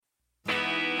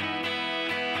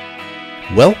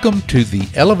Welcome to the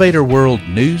Elevator World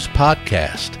News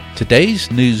Podcast.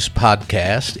 Today's news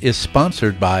podcast is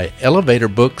sponsored by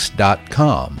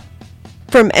ElevatorBooks.com.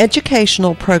 From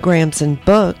educational programs and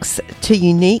books to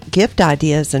unique gift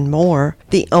ideas and more,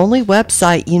 the only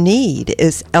website you need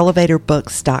is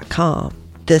ElevatorBooks.com.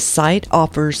 This site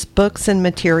offers books and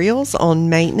materials on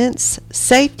maintenance,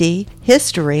 safety,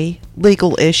 history,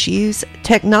 legal issues,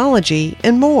 technology,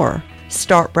 and more.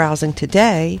 Start browsing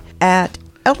today at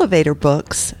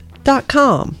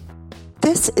ElevatorBooks.com.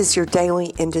 This is your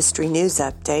daily industry news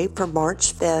update for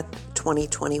March 5th,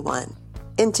 2021.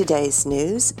 In today's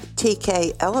news,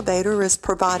 TKE Elevator is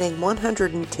providing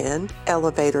 110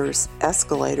 elevators,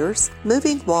 escalators,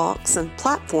 moving walks, and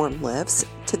platform lifts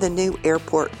to the new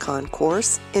airport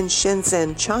concourse in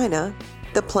Shenzhen, China.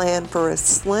 The plan for a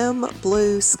slim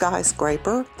blue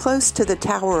skyscraper close to the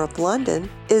Tower of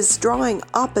London is drawing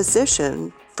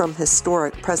opposition from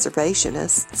historic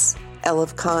preservationists.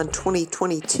 ElevCon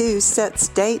 2022 sets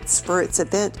dates for its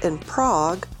event in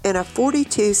Prague, and a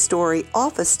 42-story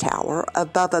office tower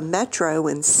above a metro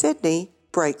in Sydney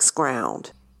breaks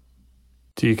ground.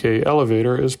 TKE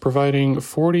Elevator is providing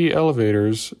 40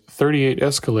 elevators, 38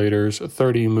 escalators,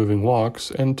 30 moving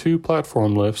walks, and 2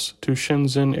 platform lifts to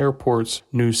Shenzhen Airport's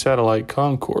new satellite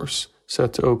Concourse,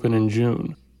 set to open in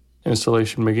June.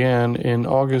 Installation began in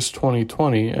August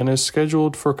 2020 and is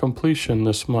scheduled for completion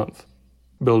this month.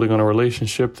 Building on a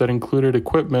relationship that included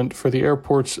equipment for the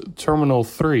airport's Terminal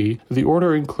 3, the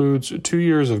order includes 2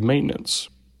 years of maintenance.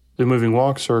 The moving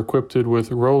walks are equipped with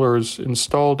rollers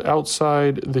installed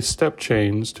outside the step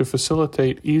chains to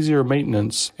facilitate easier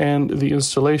maintenance and the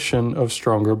installation of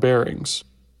stronger bearings.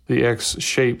 The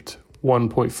X-shaped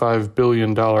 $1.5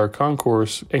 billion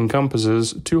concourse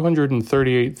encompasses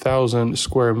 238,000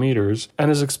 square meters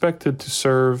and is expected to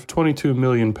serve 22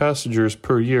 million passengers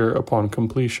per year upon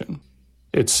completion.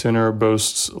 Its center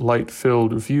boasts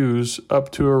light-filled views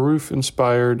up to a roof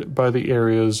inspired by the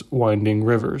area's winding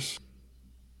rivers.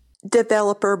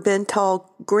 Developer Bentall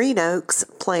Green Oak's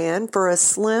plan for a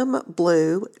slim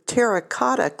blue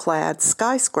terracotta-clad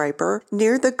skyscraper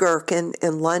near the Gherkin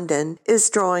in London is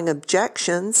drawing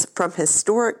objections from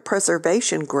historic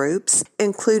preservation groups,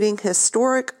 including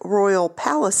Historic Royal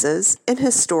Palaces and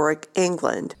Historic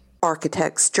England,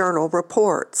 Architects Journal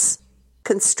reports.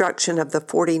 Construction of the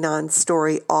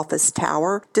 49-story office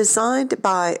tower, designed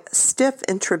by Stiff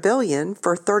and Trevelyan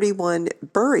for 31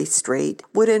 Bury Street,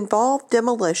 would involve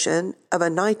demolition of a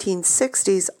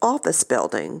 1960s office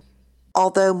building.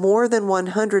 Although more than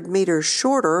 100 meters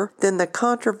shorter than the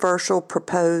controversial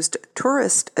proposed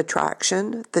tourist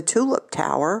attraction, the Tulip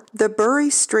Tower, the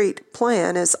Bury Street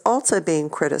plan is also being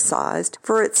criticized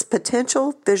for its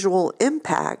potential visual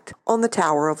impact on the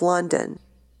Tower of London.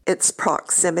 Its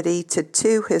proximity to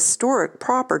 2 historic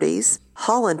properties,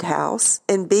 Holland House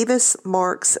and Bevis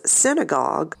Marks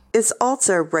Synagogue, is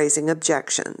also raising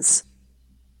objections.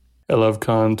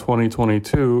 ElevCon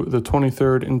 2022, the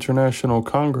 23rd International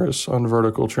Congress on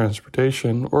Vertical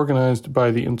Transportation, organized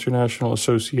by the International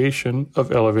Association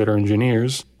of Elevator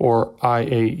Engineers, or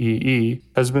IAEE,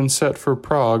 has been set for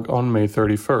Prague on May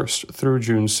 31st through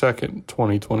June 2nd,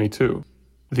 2022.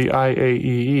 The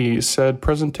IAEE said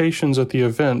presentations at the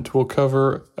event will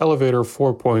cover Elevator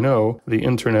 4.0, the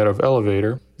Internet of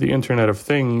Elevator, the Internet of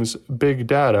Things, Big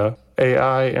Data,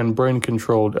 AI, and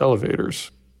brain-controlled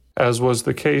elevators. As was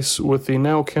the case with the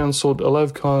now-canceled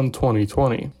ElevCon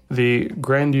 2020, the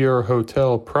Grandeur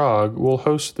Hotel Prague will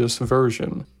host this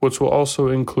version, which will also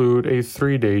include a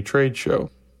 3-day trade show.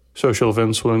 Social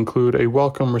events will include a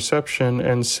welcome reception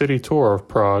and city tour of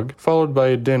Prague, followed by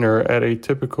a dinner at a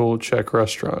typical Czech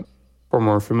restaurant. For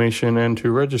more information and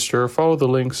to register, follow the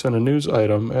links in a news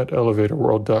item at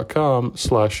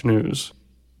elevatorworld.com/news.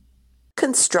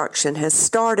 Construction has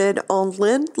started on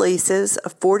Lend-Lease's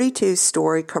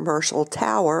 42-story commercial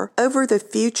tower over the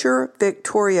future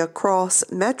Victoria Cross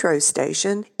metro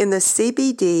station in the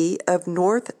CBD of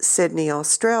North Sydney,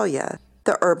 Australia,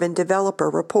 the urban developer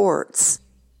reports.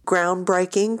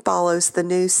 Groundbreaking follows the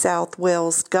New South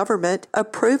Wales government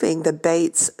approving the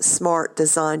Bates Smart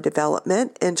Design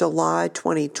development in July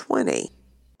 2020.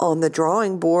 On the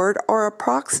drawing board are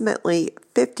approximately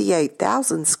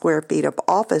 58,000 square feet of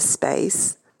office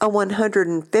space, a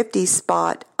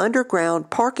 150-spot underground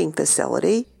parking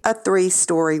facility, a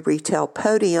 3-story retail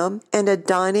podium, and a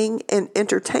dining and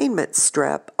entertainment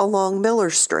strip along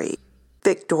Miller Street.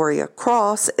 Victoria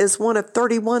Cross is one of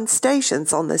 31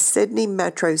 stations on the Sydney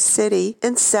Metro City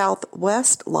and South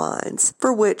West lines,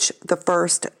 for which the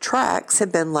first tracks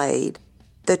have been laid.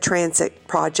 The transit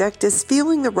project is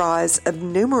fueling the rise of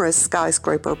numerous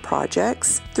skyscraper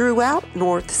projects throughout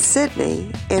North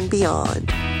Sydney and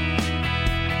beyond.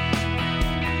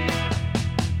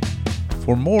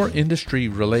 For more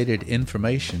industry-related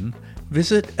information,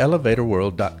 visit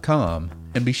elevatorworld.com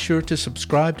and be sure to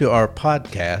subscribe to our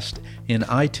podcast in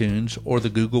iTunes or the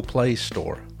Google Play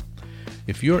Store.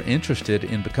 If you're interested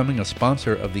in becoming a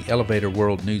sponsor of the Elevator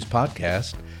World News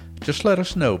Podcast, just let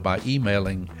us know by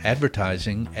emailing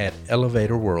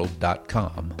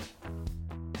advertising@elevatorworld.com.